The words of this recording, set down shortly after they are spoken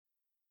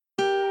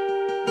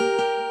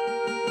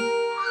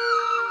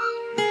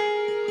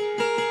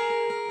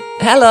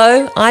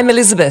Hello, I'm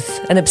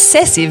Elizabeth, an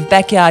obsessive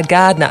backyard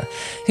gardener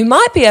who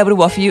might be able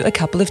to offer you a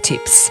couple of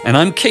tips. And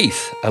I'm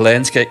Keith, a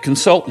landscape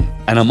consultant,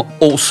 and I'm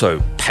also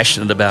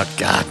passionate about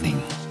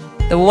gardening.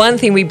 The one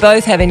thing we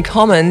both have in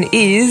common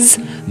is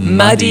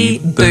muddy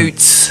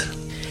boots.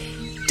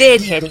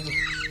 Deadheading.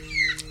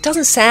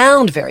 Doesn't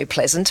sound very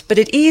pleasant, but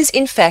it is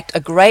in fact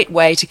a great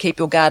way to keep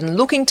your garden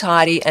looking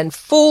tidy and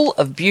full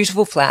of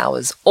beautiful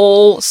flowers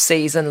all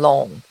season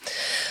long.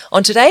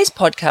 On today's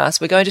podcast,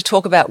 we're going to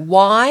talk about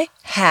why,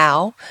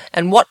 how,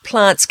 and what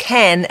plants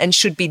can and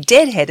should be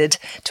deadheaded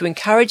to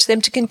encourage them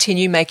to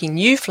continue making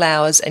new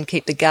flowers and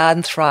keep the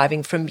garden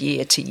thriving from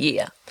year to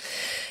year.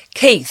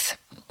 Keith,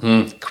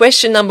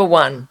 question number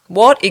one.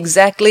 What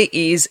exactly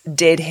is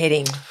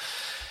deadheading?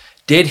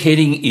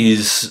 Deadheading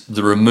is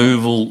the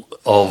removal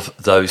of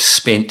those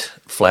spent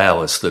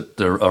flowers that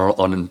there are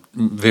on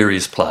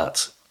various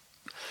plants.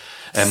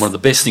 And one of the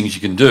best things you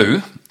can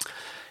do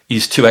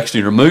is to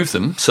actually remove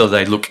them so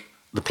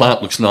the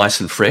plant looks nice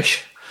and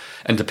fresh.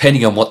 And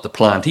depending on what the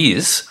plant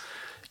is,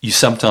 you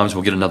sometimes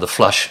will get another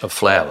flush of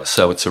flowers.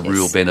 So it's a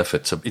real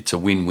benefit. It's a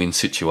win-win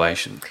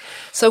situation.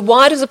 So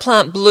why does a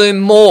plant bloom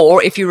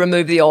more if you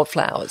remove the old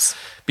flowers?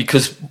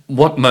 Because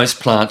what most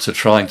plants are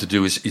trying to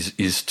do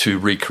is to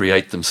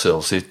recreate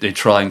themselves. They're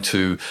trying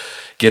to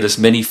get as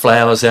many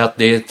flowers out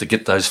there, to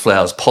get those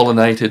flowers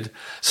pollinated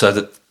so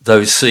that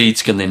those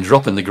seeds can then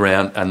drop in the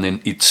ground and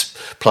then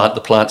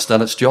the plant's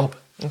done its job.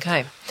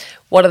 Okay.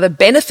 What are the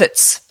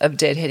benefits of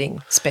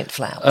deadheading spent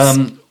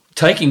flowers?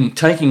 Taking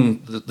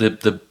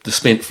the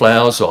spent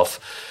flowers off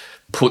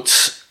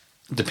puts,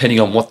 depending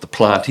on what the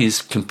plant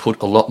is, can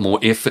put a lot more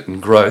effort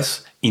and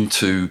growth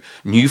into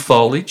new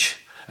foliage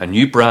and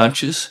new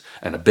branches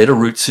and a better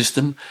root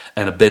system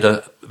and a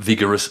better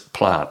vigorous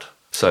plant.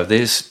 So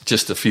there's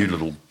just a few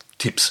little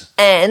tips.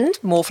 And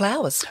more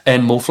flowers.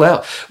 And more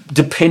flower,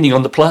 depending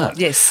on the plant.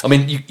 Yes. I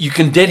mean, you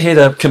can deadhead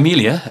a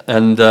camellia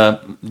and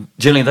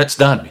generally that's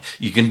done.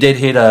 You can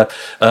deadhead a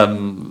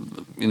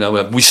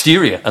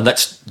wisteria and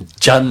that's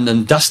done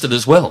and dusted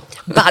as well.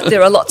 But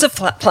there are lots of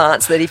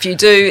plants that if you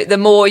do, the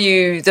more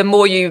you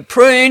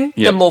prune,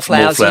 the more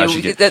flowers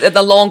you get.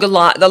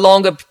 The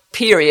longer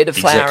period of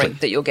flowering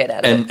that you'll get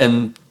out of it.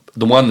 And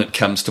the one that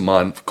comes to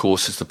mind, of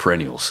course, is the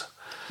perennials.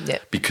 Yeah.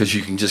 Because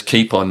you can just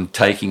keep on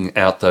taking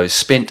out those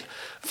spent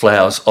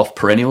flowers off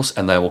perennials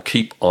and they will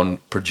keep on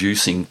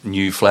producing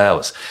new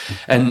flowers.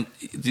 And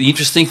the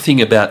interesting thing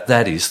about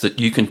that is that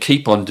you can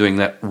keep on doing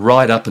that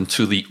right up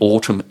until the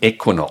autumn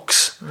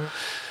equinox.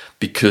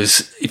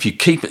 Because if you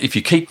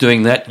keep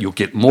doing that, you'll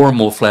get more and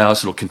more flowers.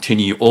 It'll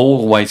continue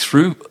all the way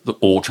through the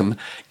autumn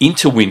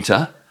into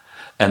winter,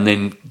 and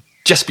then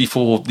just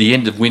before the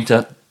end of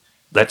winter,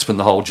 that's when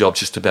the whole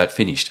job's just about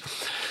finished.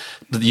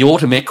 The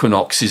autumn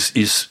equinox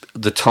is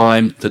the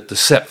time that the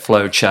sap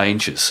flow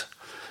changes.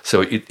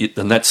 So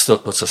and that's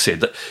what I said,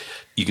 that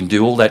you can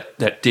do all that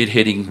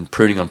deadheading and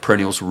pruning on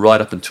perennials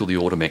right up until the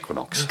autumn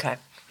equinox. Okay.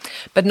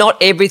 But not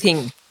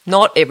everything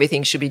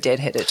should be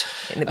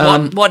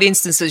deadheaded. What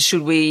instances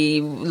should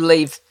we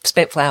leave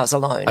spent flowers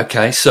alone?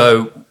 Okay,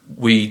 so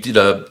we did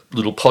a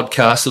little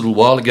podcast a little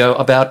while ago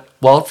about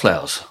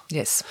wildflowers.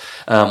 Yes.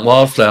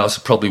 Wildflowers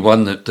are probably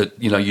one that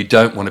you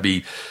don't want to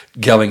be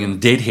going and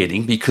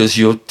deadheading because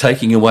you're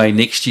taking away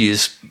next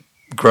year's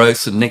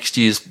growth and next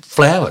year's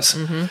flowers.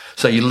 Mm-hmm.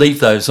 So you leave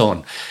those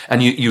on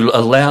and you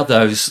allow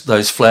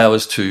those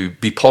flowers to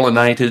be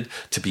pollinated,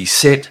 to be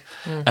set,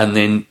 and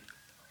then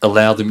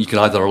you can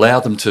either allow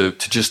them to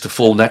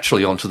fall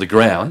naturally onto the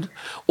ground,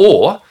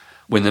 or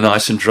when they're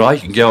nice and dry,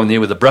 you can go in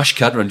there with a brush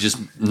cutter and just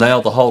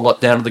nail the whole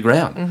lot down to the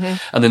ground. Mm-hmm.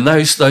 And then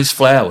those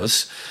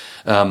flowers,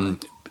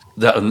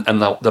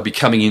 they'll be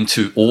coming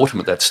into autumn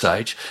at that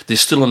stage.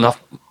 There's still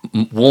enough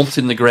warmth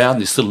in the ground,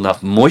 there's still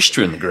enough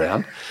moisture in the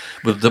ground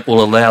that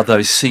will allow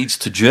those seeds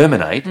to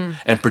germinate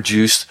and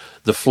produce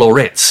the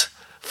florets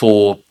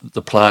for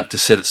the plant to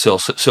set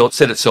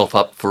itself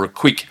up for a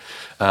quick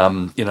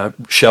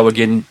show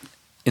again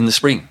in the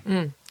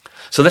spring.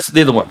 So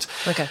they're the ones.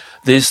 Okay.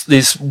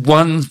 There's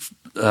one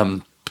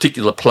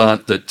particular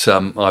plant that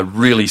I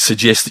really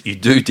suggest that you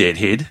do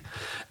deadhead,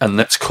 and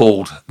that's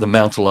called the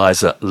Mount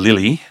Eliza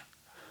lily,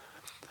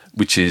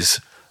 which is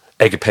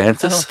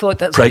Agapanthus. I thought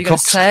that's what you were going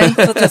to say. I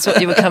thought that's what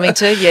you were coming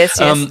to. Yes.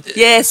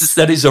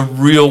 That is a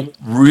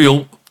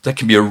that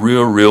can be a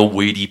real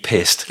weedy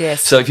pest.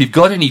 Yes. So if you've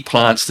got any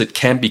plants that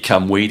can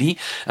become weedy,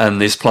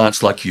 and there's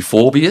plants like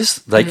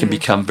euphorbias, they can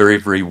become very,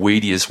 very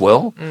weedy as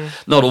well.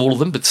 Not all of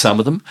them, but some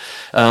of them.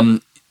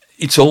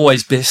 It's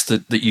always best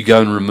that you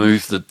go and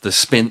remove the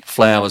spent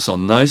flowers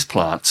on those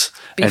plants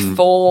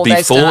before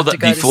they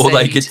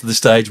get to the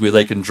stage where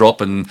they can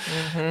drop and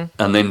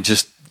then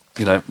just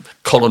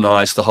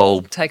colonise the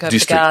whole take over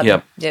district. The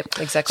garden. Yep,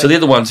 exactly. So they're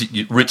the ones that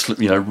you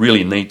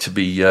really need to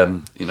be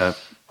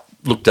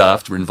looked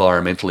after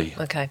environmentally.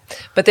 Okay,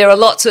 but there are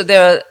lots of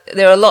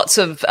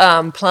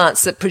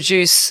plants that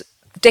produce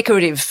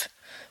decorative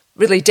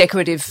really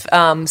decorative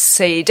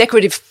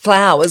decorative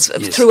flowers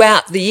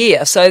throughout the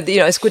year. So,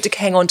 it's good to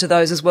hang on to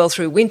those as well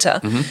through winter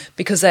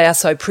because they are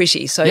so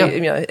pretty. So,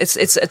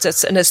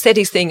 it's an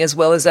aesthetic thing as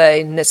well as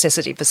a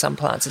necessity for some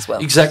plants as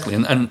well. Exactly.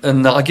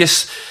 And I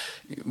guess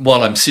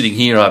while I'm sitting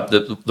here,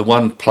 the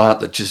one plant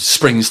that just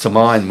springs to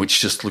mind, which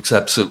just looks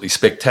absolutely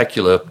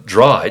spectacular,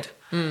 dried,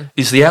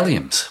 is the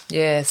alliums.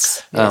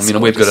 Yes.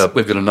 We've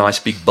got a nice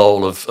big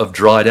bowl of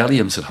dried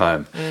alliums at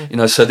home.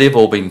 So they've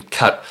all been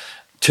cut,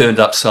 turned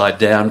upside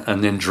down,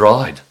 and then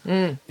dried.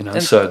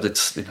 So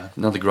that's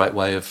another great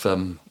way of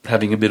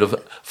having a bit of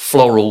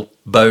floral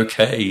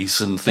bouquets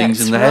and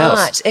things in the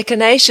house. Right.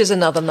 Echinacea's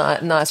another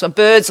nice one.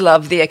 Birds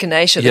love the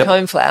echinacea, the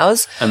home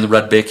flowers. And the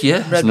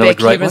Rudbeckia is another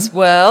great one. As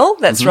well.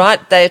 That's right.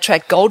 They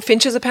attract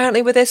goldfinches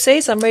apparently with their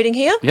seeds, I'm reading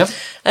here. Yep.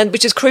 And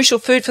which is crucial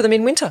food for them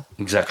in winter.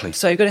 Exactly.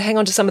 So you've got to hang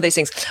on to some of these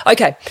things.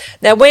 Okay.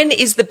 Now, when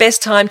is the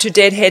best time to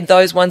deadhead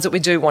those ones that we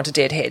do want to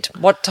deadhead?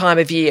 What time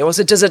of year? Or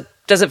does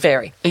it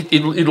vary?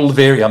 It'll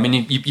vary. I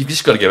mean, you've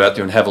just got to go out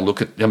there and have a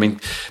look at.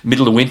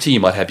 Middle of winter, you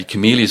might have your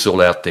camellias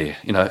all out there.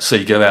 So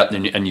you go out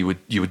and you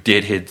would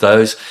deadhead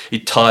those.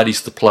 It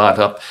tidies the plant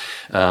up.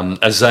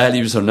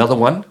 Azaleas are another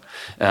one,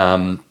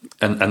 and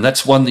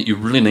that's one that you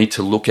really need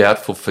to look out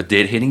for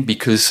deadheading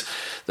because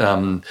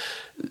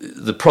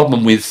the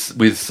problem with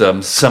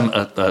some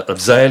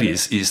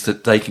azaleas is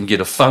that they can get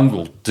a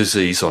fungal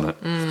disease on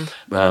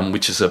it,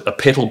 which is a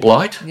petal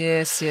blight.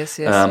 Yes.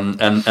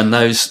 And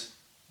those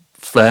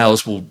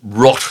flowers will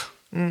rot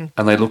and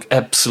they look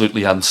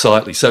absolutely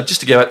unsightly. So just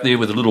to go out there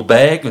with a little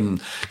bag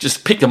and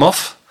just pick them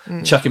off,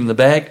 chuck them in the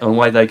bag, and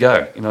away they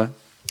go,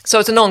 So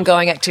it's an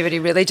ongoing activity,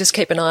 really. Just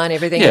keep an eye on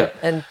everything. Yeah.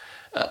 And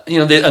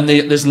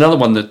there's another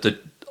one that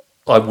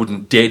I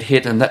wouldn't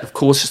deadhead, and that, of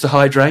course, is the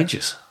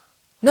hydrangeas.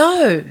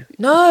 No,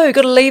 got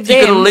to leave them.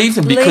 You've got to leave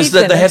them because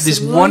they have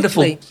absolutely. this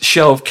wonderful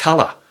show of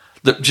colour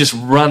that just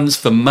runs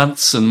for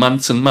months and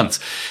months and months.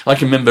 I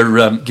can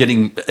remember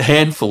getting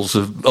handfuls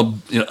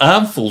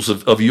armfuls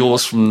of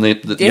yours from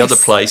the other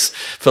place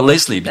for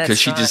Leslie because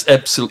she just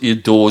absolutely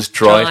adores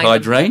dried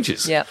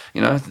hydrangeas. Yeah,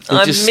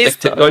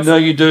 I know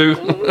you do.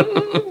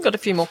 Got a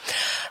few more.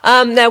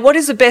 Now, what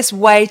is the best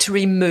way to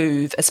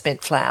remove a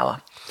spent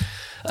flower?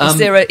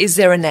 Is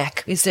there a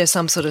knack? Is there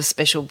some sort of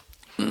special?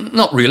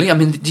 Not really. I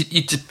mean,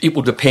 it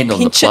will depend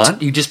on the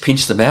plant. You just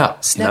pinch them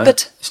out. Snap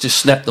it. Just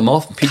snap them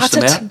off and pinch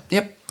them out.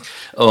 Yep.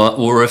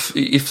 Or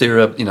if they're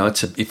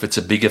if it's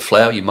a bigger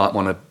flower, you might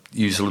want to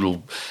use a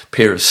little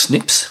pair of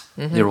snips.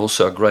 They're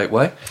also a great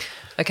way.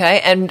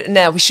 Okay, and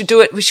now we should do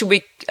it.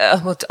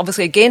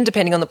 Obviously, again,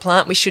 depending on the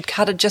plant, we should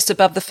cut it just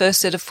above the first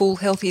set of full,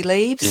 healthy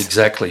leaves.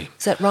 Exactly.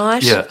 Is that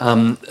right? Yeah,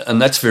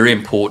 and that's very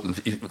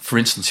important. For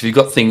instance, if you've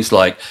got things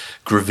like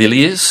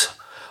grevilleas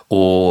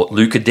or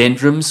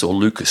leucodendrons or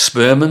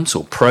leucospermums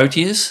or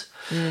proteas,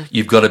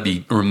 you've got to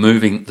be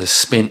removing the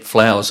spent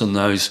flowers on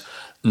those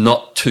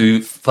not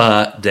too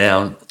far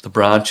down the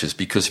branches,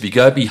 because if you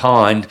go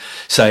behind,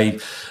 say,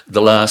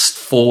 the last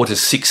 4 to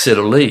 6 set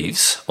of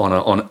leaves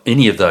on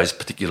any of those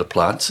particular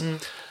plants,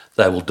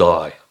 they will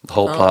die. The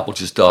whole plant will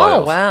just die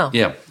off. Oh, wow.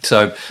 Yeah.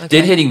 So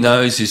deadheading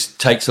those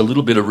takes a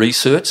little bit of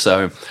research.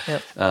 So,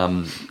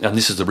 and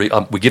this is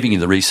we're giving you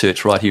the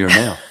research right here and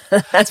now.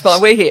 That's why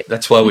we're here.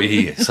 That's why we're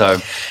here. So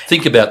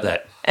think about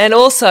that. And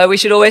also, we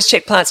should always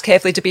check plants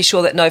carefully to be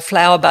sure that no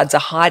flower buds are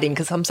hiding,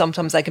 because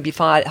sometimes they can be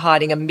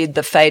hiding amid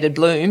the faded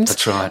blooms.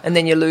 That's right. And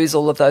then you lose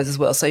all of those as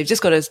well. So you've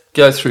just got to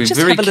go through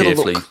very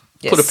carefully.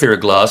 Yes. Put a pair of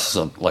glasses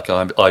on, like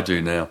I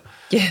do now.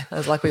 Yeah,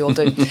 that's like we all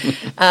do.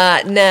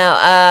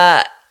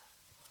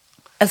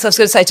 As I was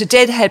going to say, to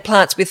deadhead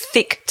plants with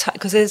thick,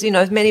 because there's,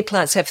 many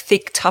plants have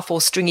thick, tough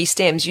or stringy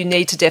stems, you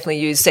need to definitely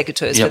use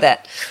secateurs for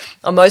that.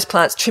 On most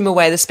plants, trim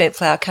away the spent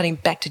flower, cutting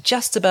back to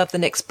just above the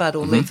next bud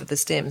or leaf of the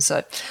stem.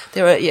 So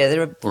there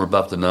are... Or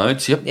above the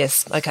nodes, yep.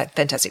 Yes, okay,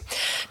 fantastic.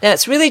 Now,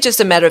 it's really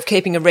just a matter of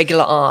keeping a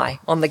regular eye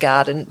on the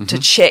garden to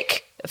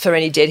check for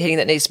any deadheading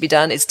that needs to be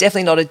done. It's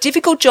definitely not a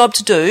difficult job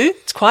to do.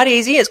 It's quite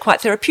easy. It's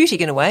quite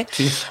therapeutic in a way.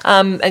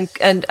 And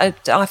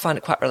I find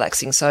it quite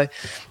relaxing. So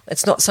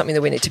it's not something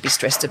that we need to be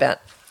stressed about.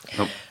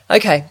 Nope.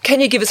 Okay.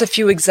 Can you give us a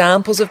few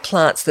examples of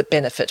plants that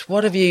benefit?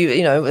 What have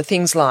you,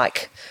 things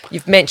like,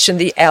 you've mentioned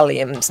the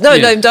alliums. No,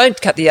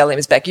 don't cut the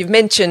alliums back. You've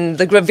mentioned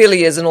the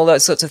grevilleas and all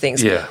those sorts of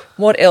things. Yeah.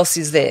 What else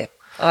is there?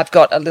 I've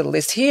got a little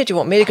list here. Do you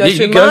want me to go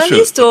through my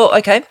list? Or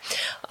okay.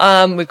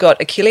 We've got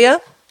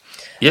Achillea.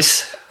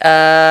 Yes.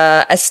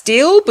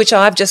 Astilbe, which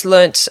I've just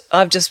got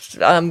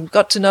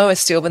to know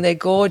Astilbe, and they're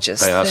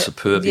gorgeous. They are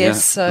superb.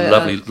 Yes,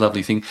 yeah. So,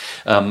 lovely thing.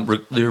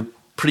 They're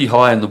pretty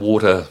high in the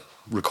water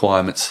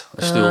requirements.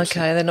 Astilbes.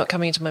 Okay, they're not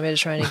coming into my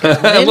Mediterranean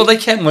garden. Well, they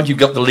can once you've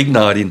got the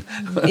lignite in.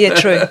 Yeah,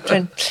 true.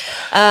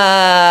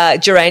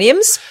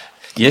 Geraniums.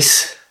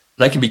 Yes.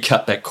 They can be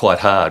cut back quite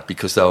hard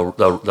because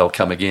they'll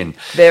come again.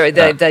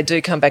 They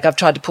do come back. I've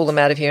tried to pull them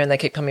out of here and they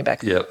keep coming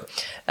back. Yeah.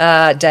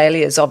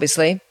 Dahlias,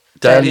 obviously.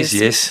 Dahlias,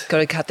 yes. Got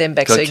to cut them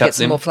back so you get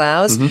some more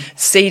flowers.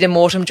 Cedar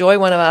mortem joy,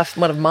 one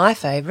of my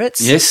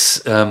favourites.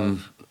 Yes,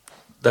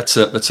 that's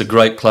a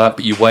great plant,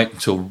 but you wait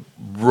until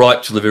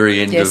right to the very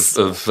end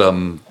of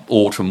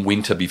autumn,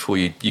 winter before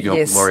you got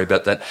Yes. to worry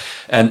about that.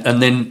 And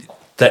then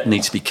that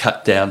needs to be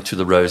cut down to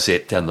the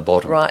rosette down the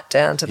bottom. Right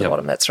down to the Yep.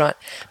 bottom, that's right.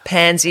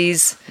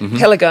 Pansies,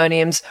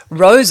 pelargoniums,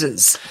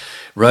 roses.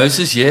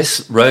 Roses,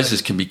 yes.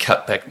 Roses can be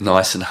cut back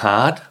nice and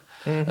hard,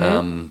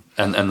 and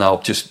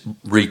they'll just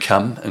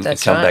recome and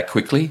That's come right. back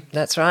quickly.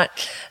 That's right.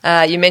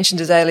 You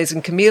mentioned azaleas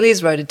and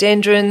camellias,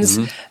 rhododendrons,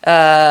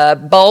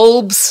 Mm-hmm.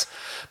 bulbs.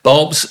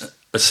 Bulbs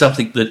are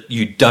something that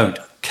you don't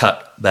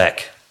cut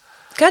back.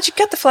 Can't you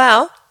cut the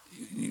flower?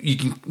 You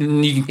can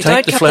don't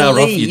take the cut flower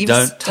the off. You leaves.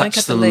 don't Don't touch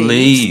cut the the leaves.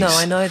 leaves. No,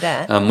 I know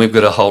that. We've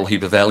got a whole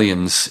heap of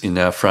alliums in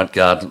our front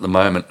garden at the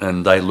moment,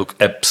 and they look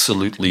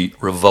absolutely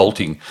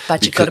revolting.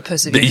 But you've got to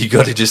persevere. But you've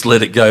got to just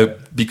let it go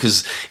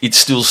because it's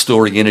still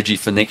storing energy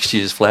for next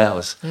year's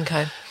flowers.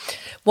 Okay.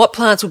 What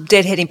plants will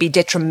deadheading be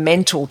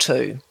detrimental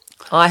to?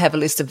 I have a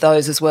list of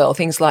those as well.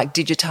 Things like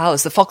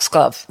digitalis, the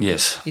foxglove.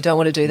 Yes. You don't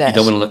want to do that. You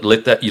don't want to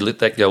let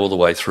that go all the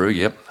way through.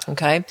 Yep.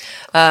 Okay.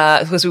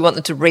 Because we want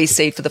them to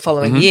reseed for the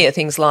following Mm-hmm. year.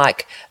 Things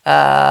like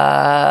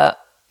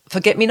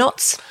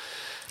forget-me-nots.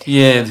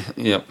 Yeah.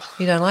 Yep.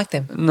 You don't like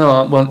them.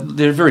 No. Well,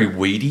 they're very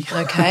weedy.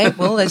 Okay.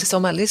 Well, they're just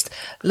on my list.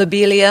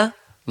 Lobelia.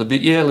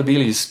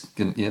 Lobelia's.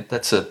 Yeah,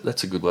 that's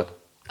a good one.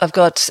 I've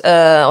got,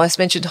 I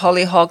mentioned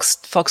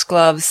hollyhocks,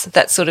 foxgloves,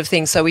 that sort of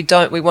thing. So we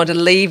want to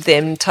leave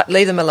them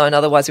alone.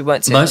 Otherwise, we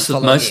won't see Most them.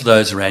 of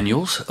those are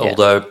annuals, Yeah.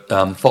 although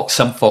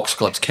some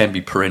foxgloves can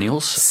be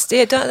perennials.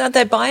 Yeah, aren't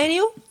they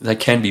biennial? They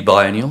can be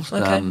biennials.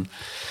 Okay.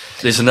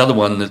 There's another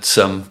one that's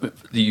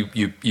you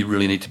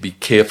really need to be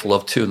careful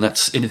of too, and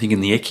that's anything in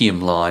the echium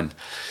line,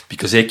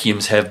 because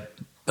echiums have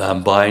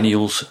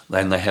biennials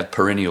and they have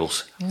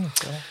perennials.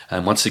 Okay.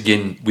 And once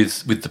again,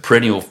 with the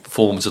perennial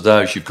forms of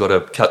those, you've got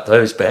to cut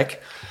those back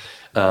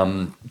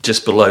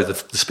just below the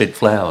spent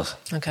flowers.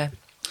 Okay.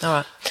 All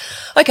right.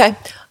 Okay.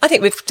 I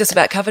think we've just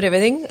about covered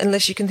everything,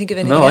 unless you can think of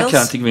anything No, else. I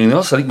can't think of anything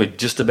else. I think we've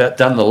just about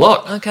done the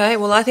lot. Okay,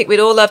 well, I think we'd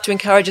all love to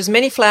encourage as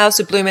many flowers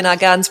to bloom in our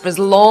gardens for as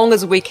long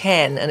as we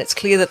can, and it's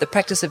clear that the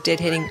practice of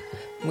deadheading,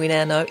 we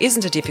now know,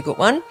 isn't a difficult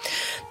one.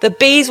 The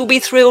bees will be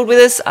thrilled with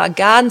us, our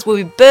gardens will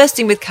be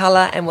bursting with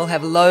colour, and we'll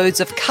have loads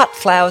of cut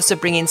flowers to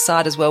bring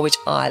inside as well, which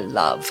I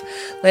love.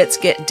 Let's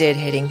get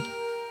deadheading.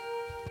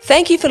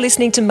 Thank you for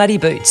listening to Muddy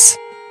Boots.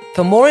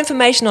 For more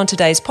information on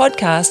today's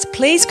podcast,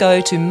 please go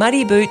to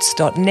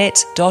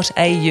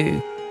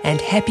muddyboots.net.au,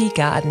 and happy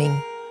gardening.